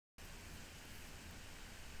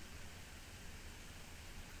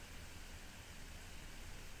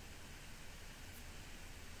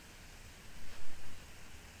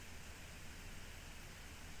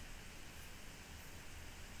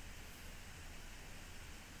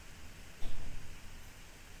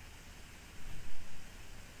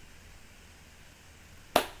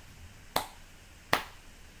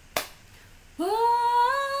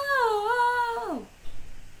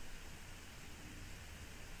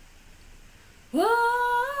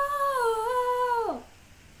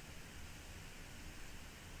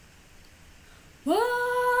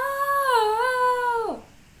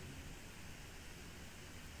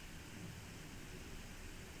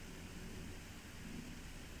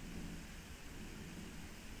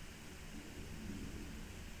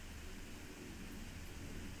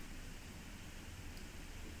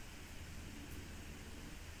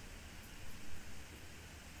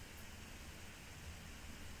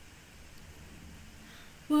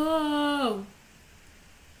Whoa.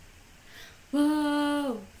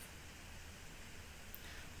 Whoa.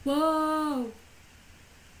 Whoa.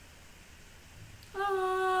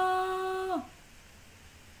 Oh.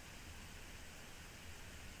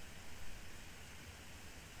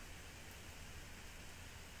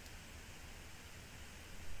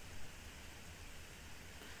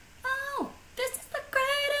 Oh, this is the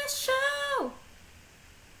greatest show.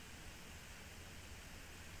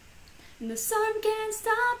 And the sun can't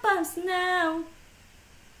stop us now.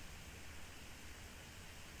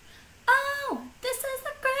 Oh, this is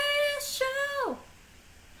the greatest show.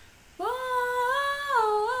 Whoa.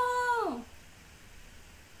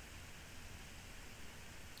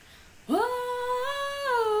 Whoa.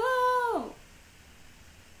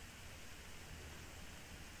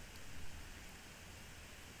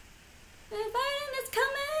 The fighting is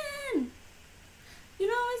coming. You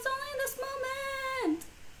know it's only this moment.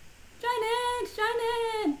 Shine in, shine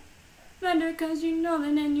in. Render 'cause you know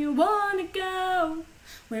it and you wanna go.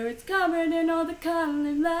 Where it's covered in all the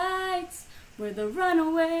colored lights. Where the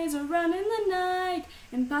runaways are running the night.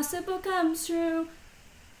 Impossible comes true.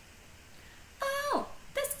 Oh,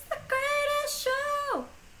 this is the greatest show.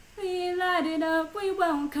 We light it up, we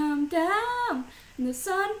won't come down. And the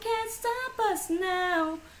sun can't stop us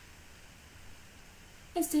now.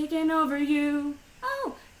 It's taking over you.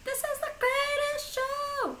 Oh, this is the greatest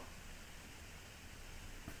show.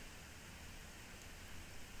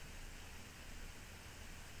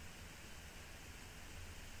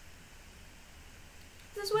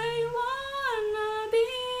 This is where you wanna be.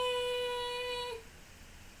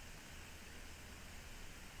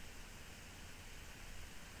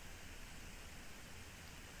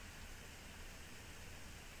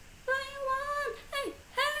 Where you want, hey,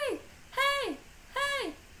 hey, hey,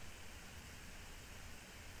 hey.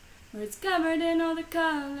 Where it's covered in all the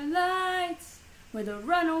color lights. Where the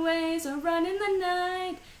runaways are running the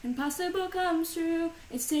night. Impossible comes true,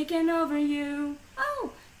 it's taking over you.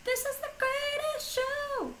 Oh, this is the greatest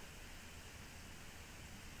show.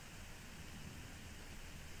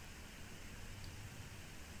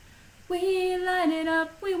 We light it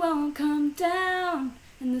up, we won't come down.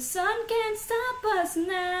 And the sun can't stop us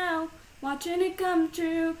now. Watching it come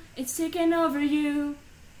true, it's taking over you.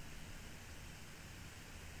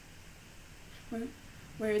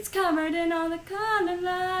 Where it's covered in all the color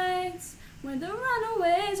lights. Where the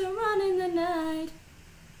runaways are running the night.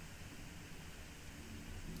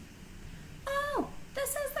 Oh, this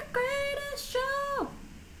is the greatest show.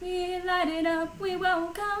 We light it up, we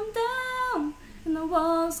won't come down. And the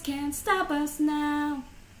walls can't stop us now.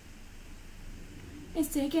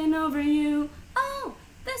 It's taking over you. Oh,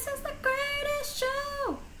 this is the greatest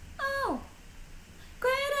show. Oh,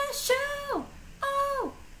 greatest show.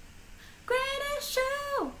 Oh, greatest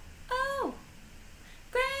show. Oh,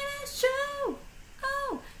 greatest show.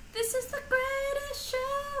 Oh, this is the greatest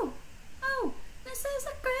show. Oh, this is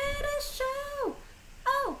the greatest show.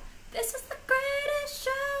 Oh, this is the greatest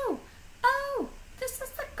show. Oh, this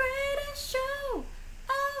is the greatest show.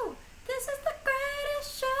 Oh, this is the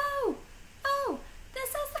greatest show. Oh, this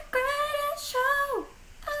is the greatest show.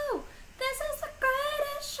 Oh, this is the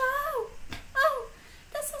greatest show. Oh,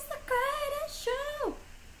 this is the greatest show.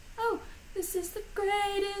 Oh, this is the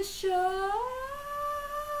greatest show.